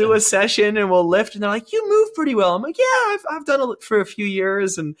we'll do a session and we'll lift, and they're like, "You move pretty well." I'm like, "Yeah, I've done it for a few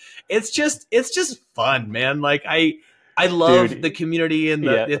years," and it's just fun, man. Like I love the community, and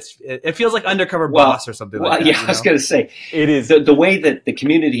it feels like Undercover Boss or something like that. Yeah, I was going to say, it is the way that the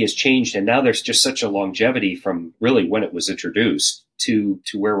community has changed, and now there's just such a longevity from really when it was introduced to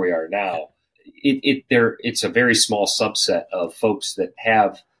where we are now. It's a very small subset of folks that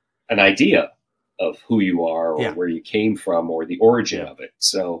have an idea of who you are or where you came from or the origin of it.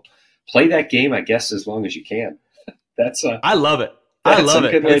 So play that game, I guess, as long as you can. I love it. I love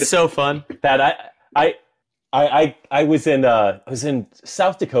it. It's so fun. I was in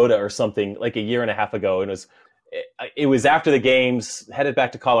South Dakota or something like a year and a half ago, and it was after the games, headed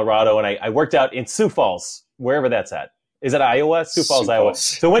back to Colorado, and I worked out in Sioux Falls, wherever that's at. Is it Iowa? Sioux Falls, Iowa.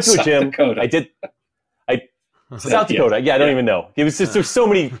 So I went to a gym. Dakota. South Dakota. Yeah, I don't even know. It was just, there's so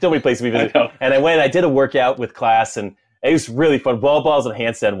many places we visited. And I did a workout with class, and it was really fun. Wall balls and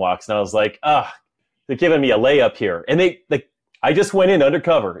handstand walks, and I was like, they're giving me a layup here. And I just went in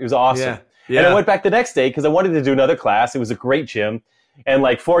undercover. It was awesome. Yeah. And I went back the next day because I wanted to do another class. It was a great gym. And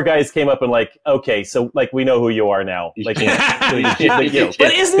like 4 guys came up and like, okay, so like we know who you are now. Like, but isn't it jig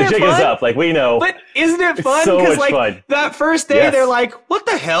fun? Is up. Like we know. But isn't it fun? So much like fun. That first day they're like, what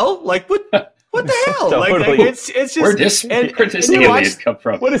the hell? Like what the hell? Totally. Like it's just where this alien come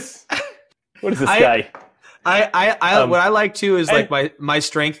from? What is this guy? What I like too is like my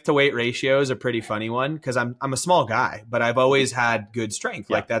strength to weight ratio is a pretty funny one because I'm a small guy, but I've always had good strength.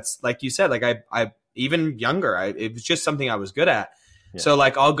 Yeah. Like that's like you said, like I even younger, it was just something I was good at. Yeah. So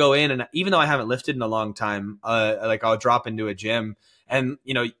like I'll go in and even though I haven't lifted in a long time, like I'll drop into a gym and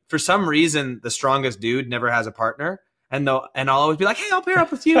for some reason the strongest dude never has a partner. And I'll always be like, hey, I'll pair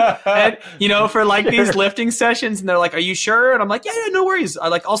up with you. And, for like these lifting sessions. And they're like, are you sure? And I'm like, yeah, no worries.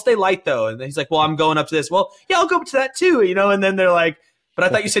 I'll stay light though. And he's like, well, I'm going up to this. Well, yeah, I'll go up to that too, And then they're like, but I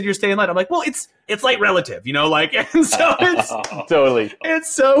thought you said you're staying light. I'm like, well, it's light relative, like, and so it's totally,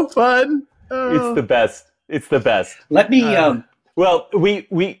 it's so fun. It's the best. It's the best. Let me, well, we,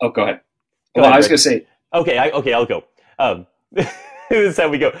 oh, go ahead. I was going to say, okay, I'll go. This is how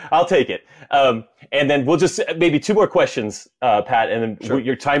we go. I'll take it. And then we'll just maybe 2 more questions, Pat, and then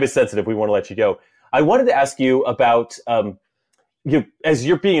your time is sensitive. We want to let you go. I wanted to ask you about as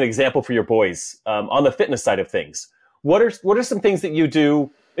you're being an example for your boys on the fitness side of things. What are some things that you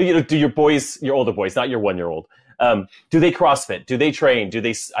do? Do your boys, your older boys, not your 1-year-old, do they CrossFit? Do they train? Do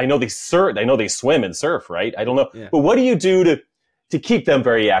they? I know they surf. I know they swim and surf, right? I don't know, but what do you do to keep them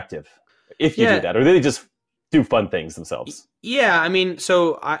very active? If you do that, or do they just do fun things themselves? Yeah, I mean,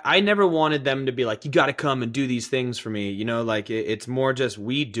 so I never wanted them to be like, you got to come and do these things for me. Like it's more just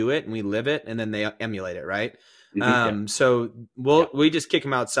we do it and we live it and then they emulate it, right? So we just kick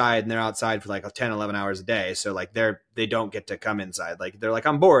them outside and they're outside for like 10, 11 hours a day. So like they don't get to come inside. Like they're like,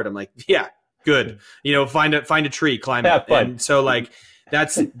 I'm bored. I'm like, yeah, good. Find a tree, climb it. And so like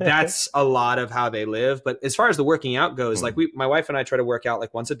that's a lot of how they live. But as far as the working out goes, like my wife and I try to work out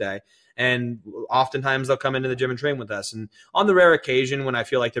like once a day, and oftentimes they'll come into the gym and train with us. And on the rare occasion when I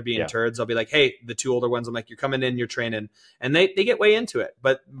feel like they're being turds, I'll be like, hey, the two older ones, I'm like, you're coming in, you're training, and they get way into it.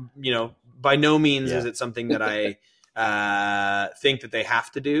 But by no means is it something that I think that they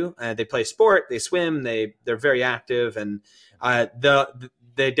have to do. They play sport, they swim, they're very active, and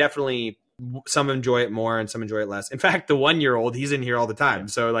they definitely, some enjoy it more and some enjoy it less. In fact, the 1-year-old, he's in here all the time.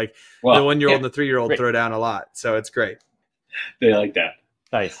 So like the 1-year-old and the 3-year-old throw down a lot. So it's great. They like that.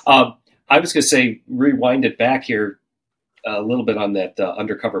 Nice. I was going to say, rewind it back here a little bit on that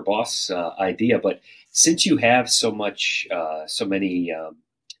undercover boss idea. But since you have so much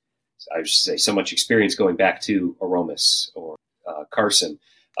experience going back to Aromas or Carson,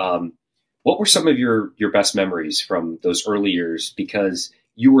 what were some of your best memories from those early years? Because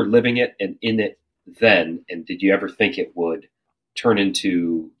you were living it and in it then, and did you ever think it would turn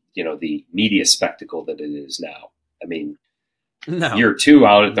into, the media spectacle that it is now? I mean, no. Year 2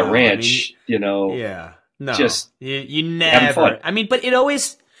 out at the ranch, Yeah. No. Just you never. I mean, but it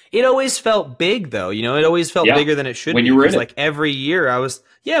always felt big though. It always felt bigger than it should when be. You were in it. Like every year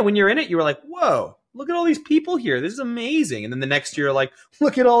when you're in it, you were like, whoa, look at all these people here. This is amazing. And then the next year, like,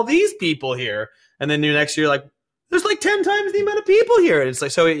 look at all these people here. And then the next year, like, there's like 10 times the amount of people here. And it's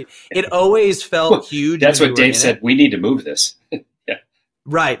like, so it always felt huge. That's what Dave said. We need to move this. Yeah.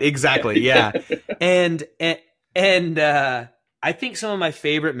 Right. Exactly. Yeah. and I think some of my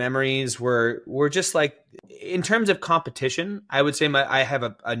favorite memories were just like, in terms of competition, I would say I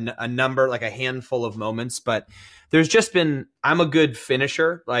have a number, like a handful of moments, but there's just been, I'm a good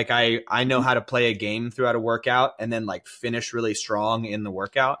finisher. Like I know how to play a game throughout a workout and then like finish really strong in the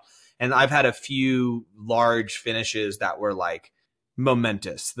workout. And I've had a few large finishes that were like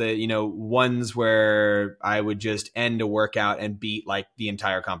momentous. Ones where I would just end a workout and beat like the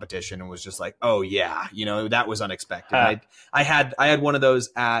entire competition and was just like, oh yeah, that was unexpected. I had one of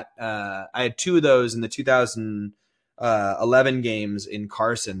those I had 2 of those in the 2011 games in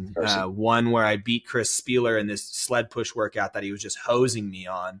Carson. One where I beat Chris Spieler in this sled push workout that he was just hosing me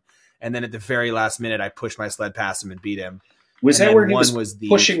on. And then at the very last minute, I pushed my sled past him and beat him. Was that where he was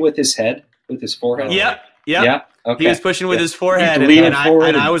pushing with his head, with his forehead? Yep. Yeah. Okay. He was pushing with his forehead, and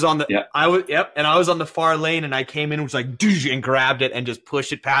I was on the I was on the far lane, and I came in and was like, and grabbed it and just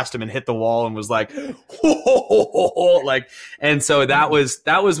pushed it past him and hit the wall and was like, like, and so that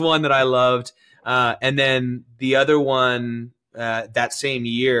was one that I loved. And then the other one that same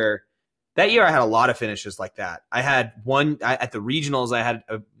year. That year I had a lot of finishes like that. I had one at the regionals. I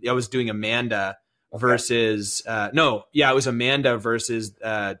was doing Amanda versus it was Amanda versus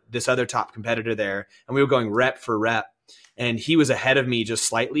this other top competitor there, and we were going rep for rep, and he was ahead of me just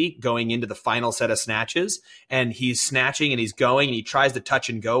slightly going into the final set of snatches, and he's snatching and he's going and he tries to touch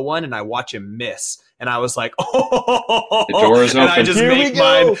and go one, and I watch him miss, and I was like, oh, the door is open. And I just made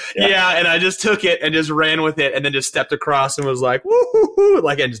mine, and I just took it and just ran with it, and then just stepped across and was like, woo,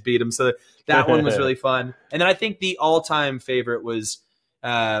 like I just beat him. So that one was really fun. And then I think the all-time favorite was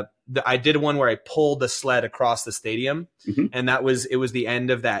I did one where I pulled the sled across the stadium, and it was the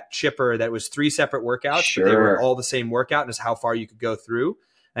end of that chipper. That was 3 separate workouts, but they were all the same workout, and just how far you could go through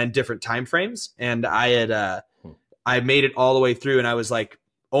and different time frames. And I made it all the way through, and I was like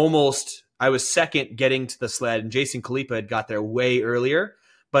I was second getting to the sled, and Jason Kalipa had got there way earlier.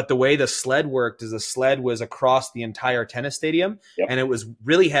 But the way the sled worked is the sled was across the entire tennis stadium, and it was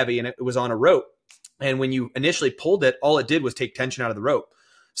really heavy, and it was on a rope. And when you initially pulled it, all it did was take tension out of the rope.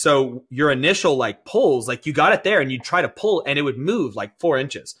 So your initial like pulls, like you got it there and you try to pull and it would move like 4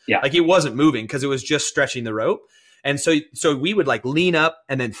 inches. Yeah. Like it wasn't moving because it was just stretching the rope. And so we would like lean up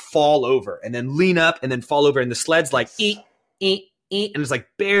and then fall over and then lean up and then fall over. And the sled's like, and it's like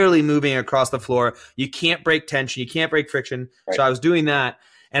barely moving across the floor. You can't break tension. You can't break friction. Right. So I was doing that.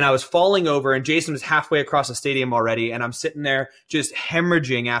 And I was falling over, and Jason was halfway across the stadium already. And I'm sitting there just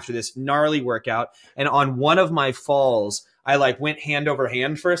hemorrhaging after this gnarly workout. And on one of my falls, I like went hand over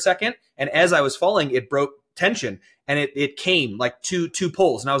hand for a second. And as I was falling, it broke tension, and it came like two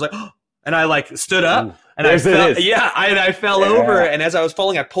pulls. And I was like, oh, and I like stood up. Ooh. And I fell over. And as I was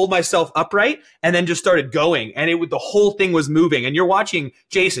falling, I pulled myself upright and then just started going. And the whole thing was moving. And you're watching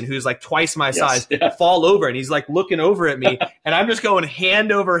Jason, who's like twice my size, fall over. And he's like looking over at me. And I'm just going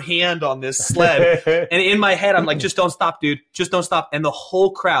hand over hand on this sled. And in my head, I'm like, just don't stop, dude. Just don't stop. And the whole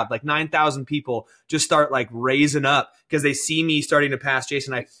crowd, like 9,000 people, just start like raising up because they see me starting to pass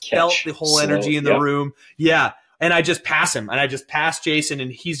Jason. I felt the whole energy in the room. Yeah. And I just pass him, and I just pass Jason,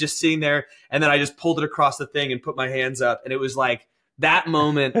 and he's just sitting there. And then I just pulled it across the thing and put my hands up. And it was like that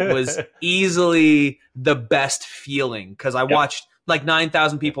moment was easily the best feeling because I watched like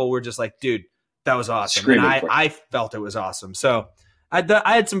 9,000 people were just like, dude, that was awesome. Screaming And for it. I felt it was awesome. So I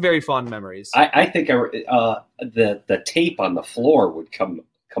had some very fond memories. I think the tape on the floor would come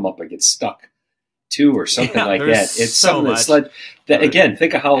up and get stuck too, or something like that. It's so something much. that's like that. Again,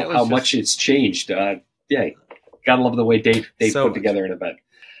 think of It was how just- much it's changed. Yeah, gotta love the way Dave So put much. together an event.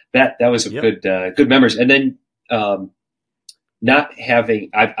 That was a Yep. good memories. And then not having,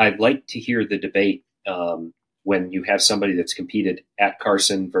 I'd like to hear the debate when you have somebody that's competed at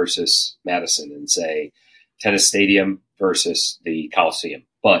Carson versus Madison, and say tennis stadium versus the Coliseum.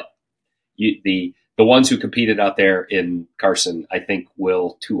 But the ones who competed out there in Carson, I think,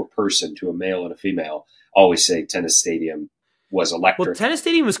 will, to a person, to a male and a female, always say tennis stadium was electric. Well, tennis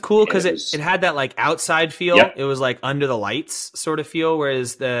stadium was cool because And it was- it had that like outside feel. Yep. It was like under the lights sort of feel.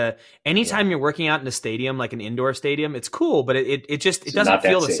 Whereas anytime you're working out in a stadium, like an indoor stadium, it's cool, but it just It's doesn't not that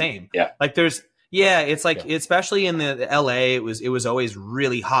feel the same. Yeah. Like it's like, especially in the LA, it was always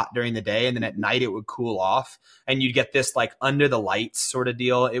really hot during the day, and then at night it would cool off, and you'd get this like under the lights sort of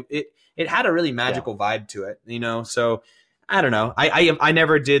deal. It had a really magical vibe to it, you know? So I don't know. I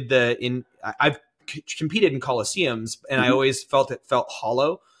never did I've competed in Coliseums, and I always felt it felt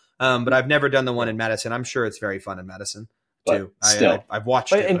hollow. But I've never done the one in Madison. I'm sure it's very fun in Madison too. But still. I've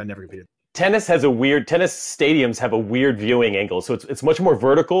watched it, but I never competed. Tennis stadiums have a weird viewing angle, so it's much more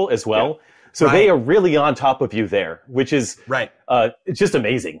vertical as well. Yeah. So Right. they are really on top of you there, which is Right. it's just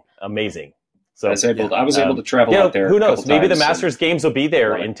amazing. So I was able to travel you know, out there. who a knows? couple Maybe the times, Masters games will be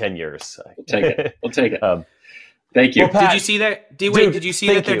there Right. in 10 years. We'll take it. We'll take it. Thank you. Well, Pat, Did you see that? Dude, Did you see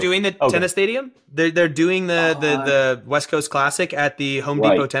that thank they're you. doing the Okay. tennis stadium? They're doing the West Coast Classic at the Home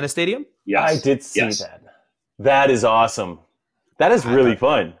Right. Depot Tennis Stadium. Yes. I did see Yes. that. That is awesome. That is really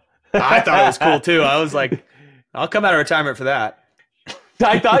fun. I thought it was cool too. I was like, I'll come out of retirement for that.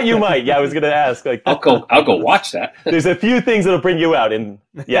 I thought you might. Yeah, I was going to ask. Like, I'll go watch that. there's a few things that'll bring you out, and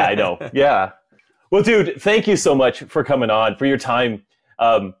yeah, I know. Yeah. Well, dude, thank you so much for coming on, for your time.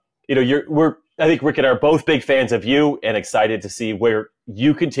 I think Rick and I are both big fans of you, and excited to see where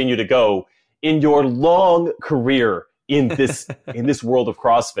you continue to go in your long career in this world of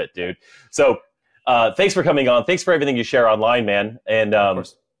CrossFit, dude. So, thanks for coming on. Thanks for everything you share online, man. And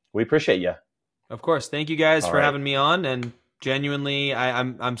we appreciate you. Of course. Thank you guys All for right. having me on, and genuinely,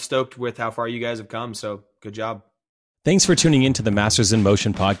 I'm stoked with how far you guys have come. So good job. Thanks for tuning in to the Masters in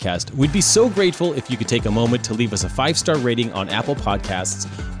Motion podcast. We'd be so grateful if you could take a moment to leave us a 5-star rating on Apple Podcasts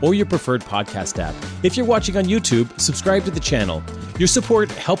or your preferred podcast app. If you're watching on YouTube, subscribe to the channel. Your support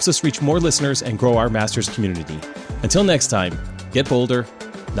helps us reach more listeners and grow our Masters community. Until next time, get bolder,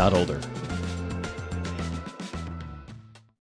 not older.